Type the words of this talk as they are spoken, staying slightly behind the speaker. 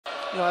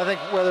I think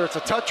whether it's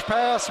a touch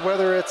pass,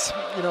 whether it's,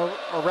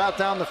 a route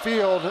down the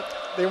field,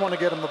 they want to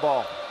get him the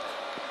ball.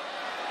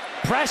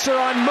 Pressure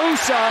on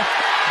Musa,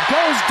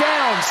 goes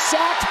down,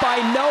 sacked by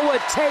Noah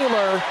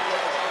Taylor.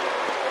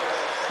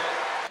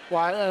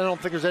 Well, I don't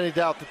think there's any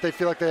doubt that they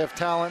feel like they have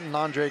talent in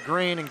Andre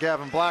Green and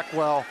Gavin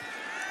Blackwell,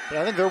 but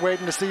I think they're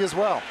waiting to see as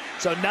well.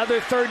 So another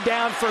third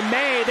down for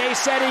Maye. They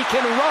said he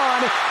can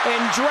run,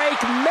 and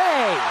Drake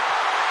Maye.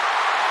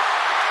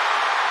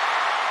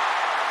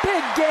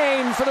 Big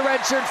gain for the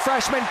redshirt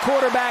freshman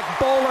quarterback.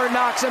 Bowler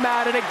knocks him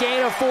out at a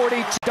gain of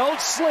 42.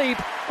 Don't sleep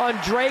on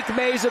Drake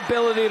Maye's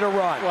ability to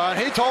run. Well, and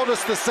he told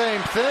us the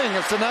same thing.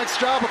 It's the next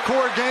job of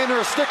Corey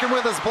Gaynor sticking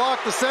with his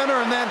block the center,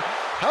 and then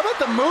how about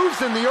the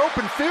moves in the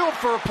open field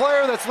for a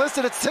player that's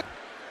listed at 6?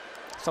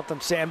 Something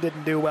Sam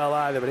didn't do well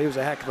either, but he was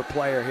a heck of a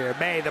player here.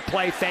 Maye, the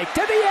play fake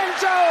to the end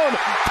zone.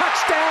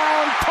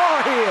 Touchdown,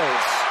 Tar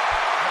Heels.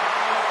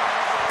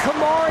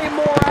 Kamari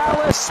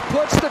Morales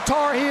puts the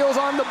Tar Heels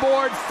on the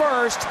board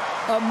first.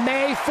 A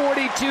Maye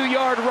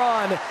 42-yard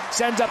run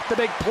sends up the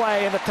big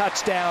play and the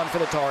touchdown for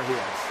the Tar Heels.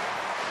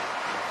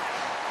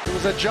 It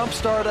was a jump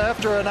start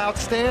after an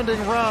outstanding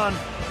run.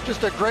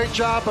 Just a great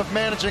job of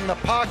managing the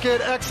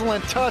pocket.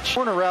 Excellent touch.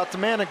 Corner route to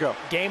Manigo.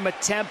 Game of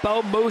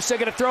tempo. Musa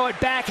going to throw it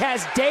back.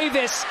 Has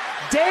Davis.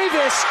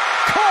 Davis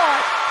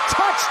caught.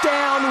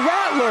 Touchdown,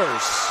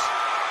 Rattlers.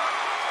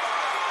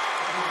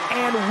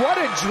 And what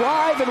a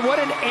drive and what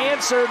an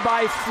answer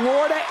by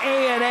Florida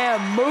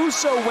A&M.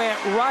 Musa went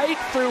right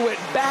through it,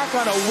 back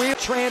on a wheel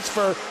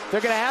transfer. They're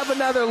going to have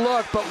another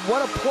look, but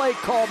what a play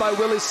call by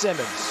Willie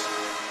Simmons.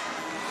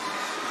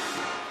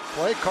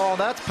 Play call,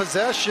 that's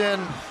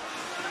possession.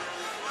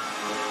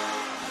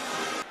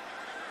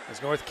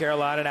 As North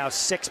Carolina now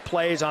 6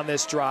 plays on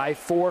this drive,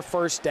 4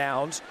 first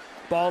downs.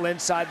 Ball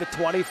inside the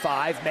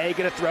 25. Maye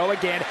going to throw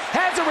again.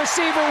 Has a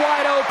receiver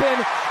wide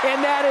open,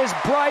 and that is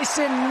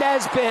Bryson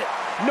Nesbitt.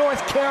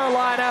 North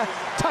Carolina,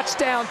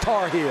 touchdown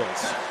Tar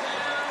Heels.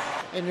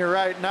 And you're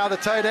right, now the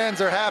tight ends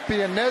are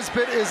happy, and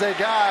Nesbitt is a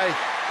guy.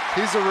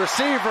 He's a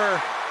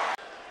receiver.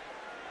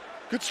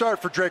 Good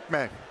start for Drake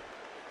Maye.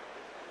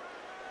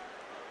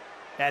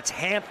 That's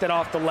Hampton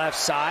off the left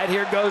side.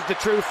 Here goes the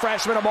true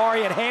freshman,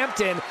 Omarion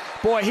Hampton.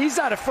 Boy, he's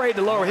not afraid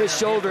to lower his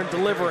shoulder and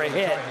deliver a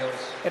hit.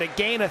 At a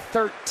gain of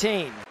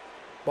 13.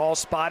 Ball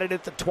spotted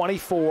at the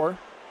 24.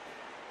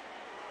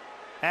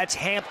 That's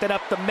Hampton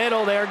up the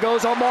middle. There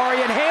goes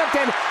Omarion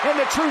Hampton, and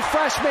the true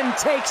freshman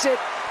takes it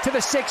to the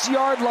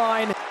 6-yard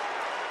line.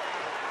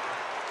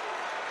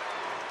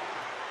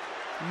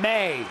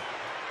 Maye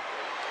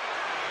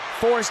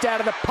forced out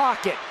of the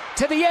pocket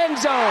to the end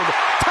zone.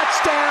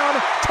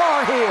 Touchdown,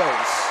 Tar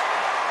Heels.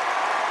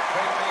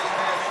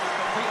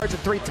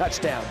 3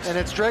 touchdowns. And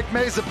it's Drake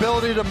Maye's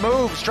ability to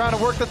move. He's trying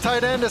to work the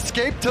tight end,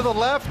 escape to the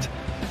left.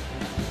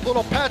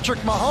 Little Patrick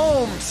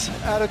Mahomes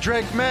out of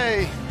Drake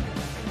Maye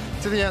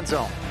to the end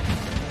zone.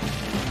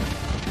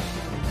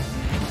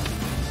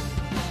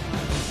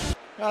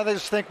 I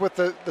just think with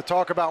the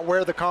talk about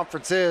where the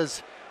conference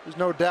is, there's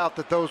no doubt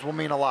that those will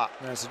mean a lot.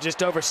 So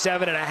just over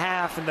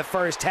 7.5 in the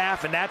first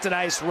half, and that's a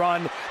nice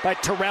run by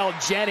Terrell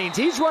Jennings.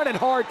 He's running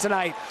hard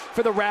tonight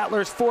for the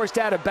Rattlers, forced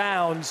out of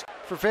bounds.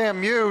 For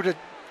FAMU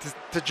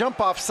to jump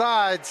off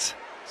sides,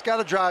 it's got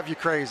to drive you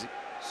crazy.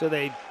 So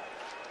they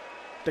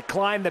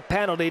declined the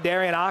penalty.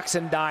 Darian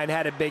Oxendine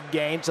had a big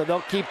gain, so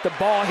they'll keep the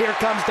ball. Here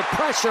comes the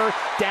pressure.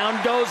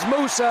 Down goes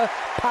Musa.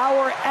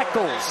 Power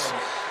Eccles.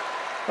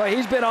 Well,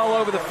 he's been all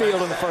over the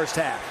field in the first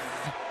half.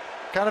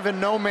 Kind of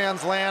in no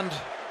man's land.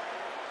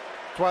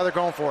 That's why they're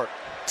going for it.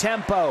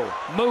 Tempo.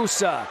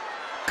 Musa.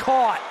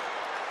 Caught.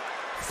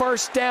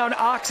 First down,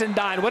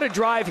 Oxendine. What a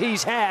drive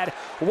he's had.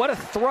 What a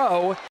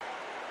throw.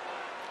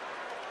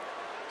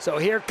 So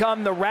here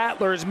come the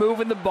Rattlers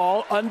moving the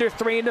ball. Under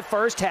 3 in the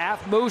first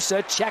half.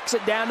 Musa checks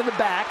it down to the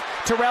back.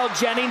 Terrell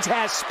Jennings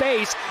has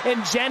space,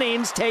 and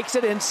Jennings takes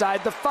it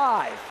inside the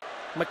 5.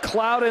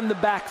 McLeod in the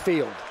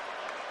backfield.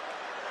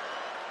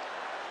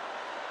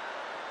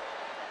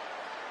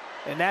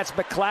 And that's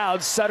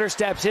McLeod. Sutter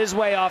steps his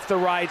way off the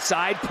right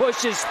side,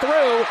 pushes through,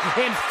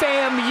 and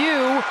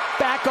FAMU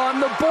back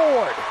on the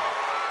board.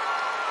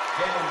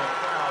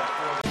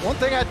 One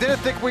thing I didn't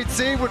think we'd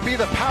see would be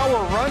the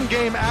power run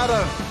game out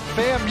of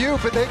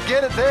FAMU, but they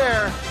get it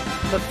there.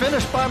 The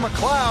finish by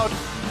McLeod,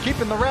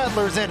 keeping the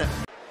Rattlers in it.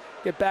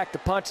 Get back to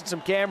punching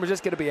some cameras.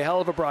 It's going to be a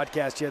hell of a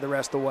broadcast here the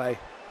rest of the way.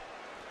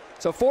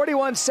 So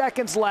 41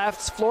 seconds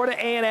left. Florida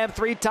A&M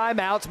 3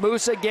 timeouts.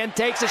 Musa again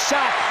takes a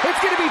shot. It's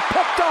going to be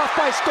picked off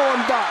by Storm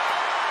Duck.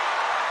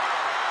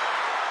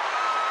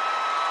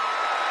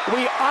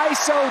 We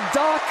ISO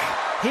Duck.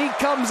 He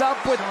comes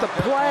up with the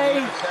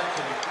play.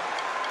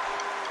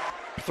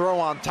 Throw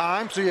on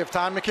time, so you have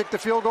time to kick the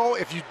field goal.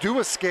 If you do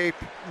escape,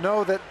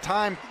 know that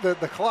time, the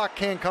clock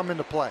can come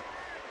into play.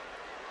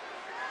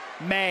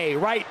 Maye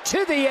right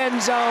to the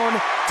end zone.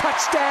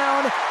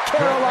 Touchdown,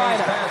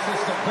 Carolina.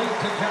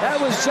 That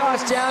was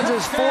Josh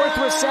Downs'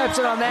 4th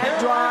reception on that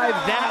drive.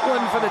 That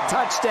one for the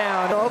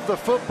touchdown. Of the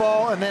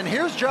football, and then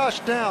here's Josh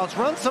Downs.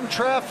 Run some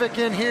traffic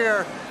in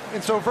here.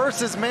 And so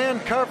versus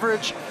man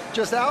coverage,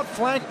 just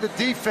outflank the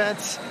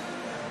defense.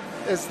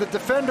 as the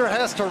defender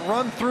has to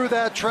run through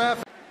that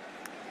traffic.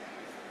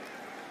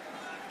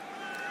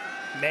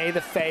 Maye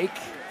the fake,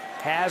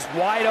 has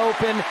wide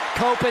open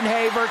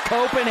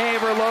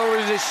Copenhaver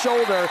lowers his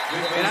shoulder.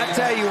 And I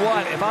tell you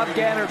what, if I've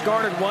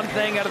garnered one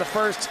thing out of the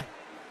first,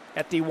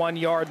 at the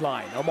 1-yard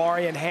line,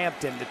 Omarion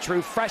Hampton, the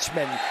true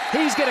freshman,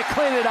 he's going to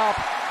clean it up,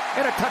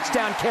 and a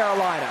touchdown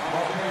Carolina.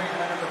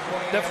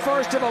 The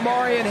first of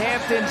Omarion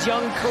Hampton's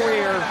young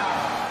career.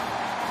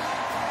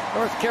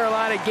 North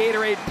Carolina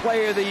Gatorade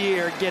Player of the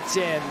Year gets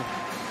in.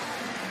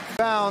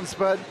 Bounds,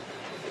 but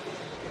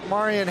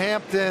Omarion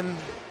Hampton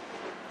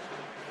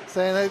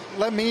saying, hey,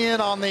 let me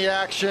in on the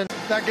action.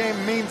 That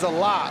game means a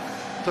lot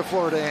to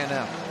Florida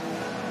A&M.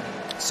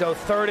 So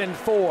 3rd and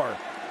 4.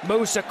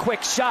 Moose, a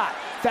quick shot.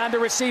 Found a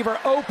receiver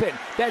open.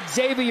 That's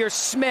Xavier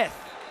Smith.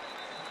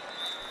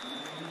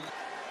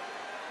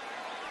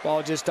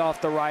 Ball just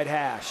off the right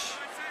hash.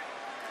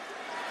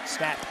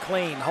 Snap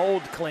clean,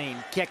 hold clean.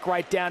 Kick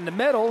right down the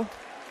middle.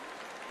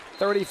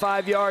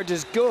 35 yards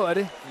is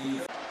good.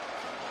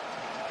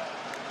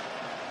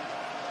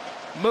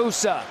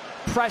 Musa,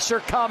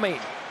 pressure coming,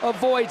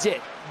 avoids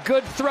it.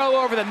 Good throw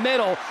over the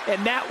middle,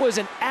 and that was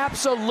an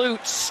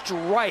absolute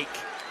strike.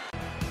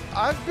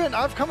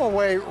 I've come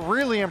away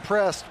really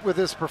impressed with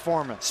this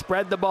performance.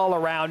 Spread the ball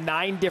around.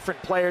 9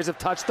 different players have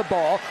touched the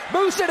ball.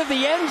 Musa to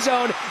the end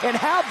zone, and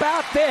how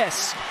about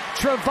this?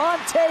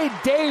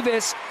 Trevonte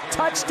Davis,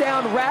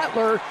 touchdown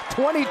Rattler,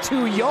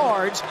 22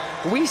 yards.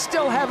 We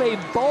still have a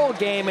ball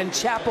game in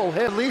Chapel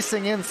Hill.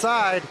 Releasing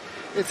inside,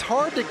 it's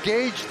hard to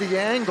gauge the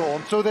angle,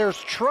 and so there's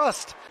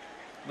trust.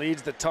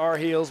 Leads the Tar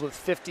Heels with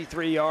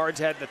 53 yards,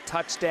 had the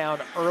touchdown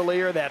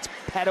earlier. That's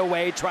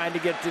Petaway trying to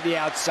get to the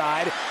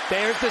outside.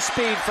 There's the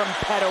speed from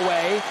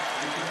Petaway.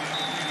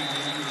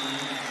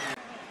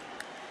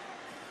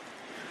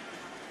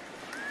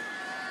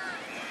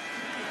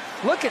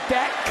 Look at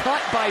that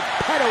cut by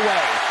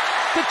Petaway.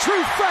 The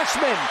true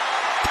freshman.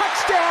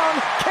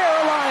 Touchdown,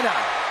 Carolina.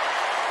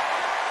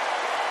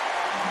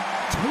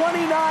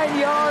 29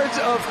 yards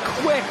of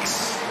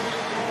quicks.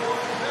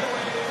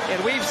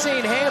 And we've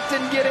seen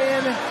Hampton get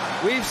in.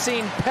 We've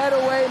seen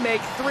Petaway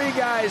make 3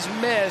 guys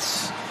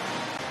miss.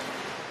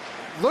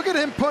 Look at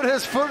him put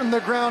his foot in the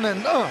ground,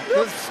 and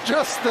it's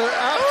just the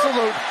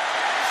absolute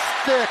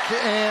stick.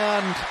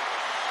 And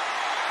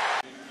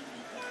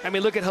I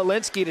mean, look at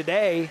Helinski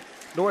today.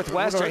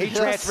 Northwestern, he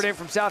transferred in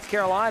from South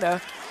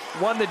Carolina.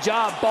 Won the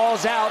job,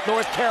 balls out,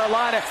 North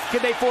Carolina.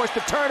 Can they force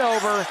the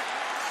turnover?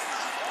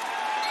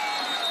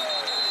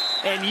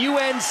 And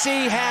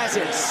UNC has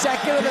it.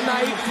 2nd of the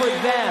night for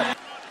them.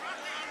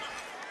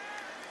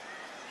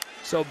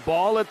 So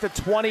ball at the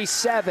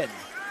 27.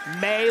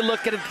 Maye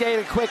looking to get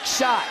a quick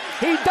shot.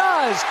 He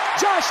does.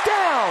 Josh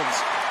Downs.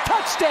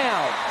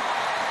 Touchdown.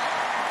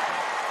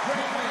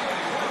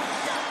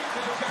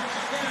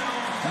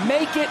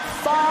 Make it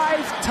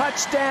 5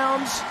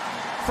 touchdowns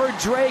for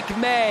Drake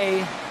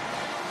Maye.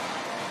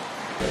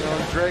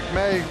 Drake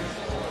Maye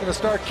going to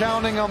start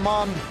counting them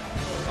on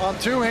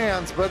 2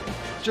 hands, but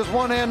just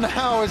one hand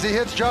now as he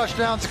hits Josh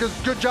Downs.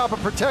 Good job of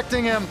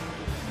protecting him.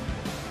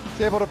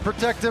 He's able to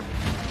protect him.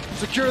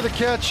 Secure the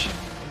catch.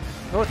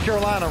 North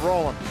Carolina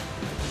rolling.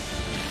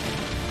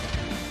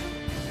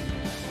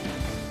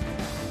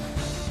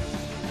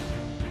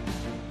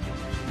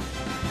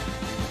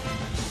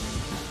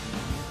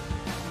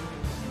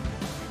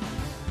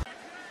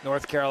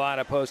 North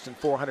Carolina posting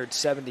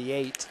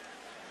 478.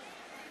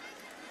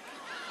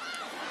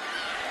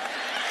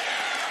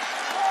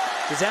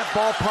 Does that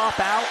ball pop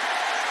out?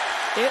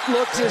 It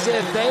looks as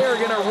if they are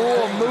going to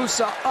rule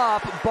Musa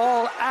up,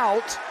 ball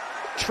out.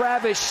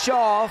 Travis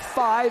Shaw,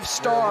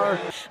 5-star.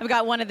 I've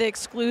got one of the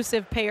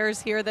exclusive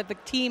pairs here that the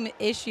team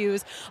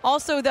issues.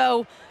 Also,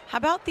 though, how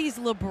about these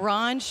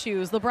LeBron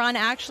shoes? LeBron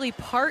actually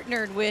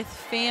partnered with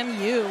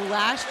FAMU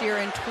last year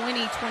in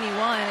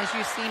 2021. As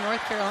you see,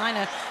 North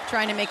Carolina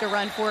trying to make a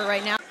run for it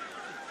right now.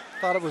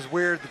 Thought it was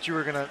weird that you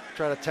were going to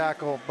try to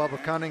tackle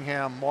Bubba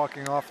Cunningham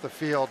walking off the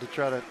field to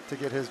try to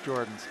get his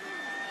Jordans.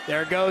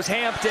 There goes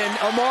Hampton.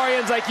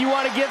 Omarion's like, you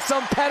want to get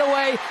some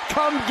Petaway?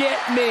 Come get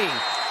me.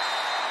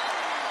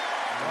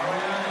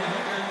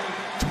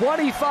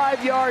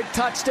 25-yard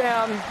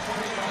touchdown.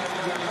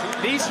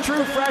 These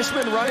true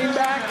freshman running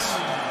backs,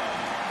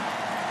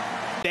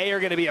 they are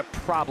going to be a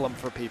problem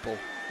for people.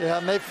 Yeah,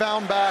 and they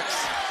found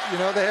backs. You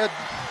know, they had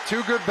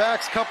 2 good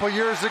backs a couple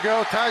years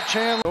ago. Ty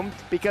Chandler.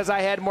 Because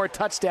I had more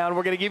touchdown,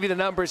 we're going to give you the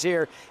numbers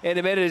here in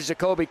a minute as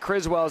Jacoby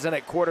Criswell's in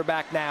at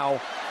quarterback now.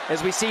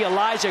 As we see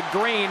Elijah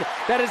Green,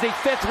 that is the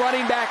 5th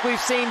running back we've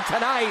seen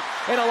tonight,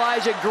 and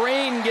Elijah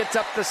Green gets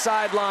up the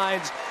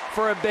sidelines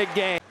for a big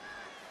game.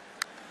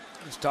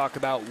 Let's talk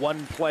about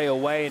one play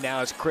away now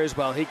as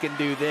Criswell. He can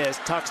do this,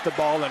 tucks the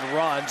ball and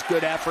runs.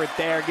 Good effort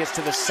there, gets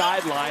to the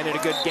sideline, and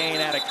a good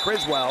gain out of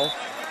Criswell.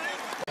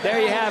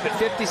 There you have it,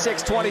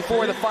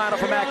 56-24, the final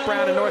for Mack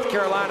Brown in North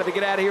Carolina to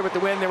get out of here with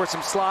the win. There were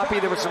some sloppy,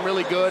 there were some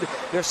really good,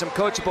 there's some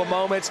coachable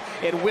moments.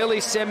 And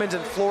Willie Simmons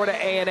and Florida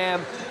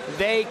A&M,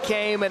 they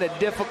came in a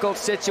difficult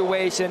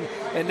situation,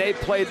 and they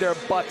played their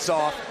butts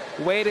off.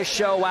 Way to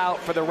show out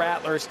for the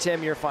Rattlers.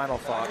 Tim, your final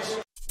thoughts.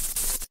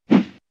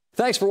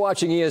 Thanks for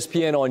watching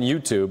ESPN on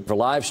YouTube. For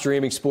live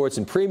streaming sports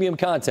and premium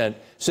content,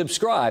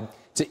 subscribe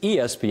to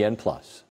ESPN+.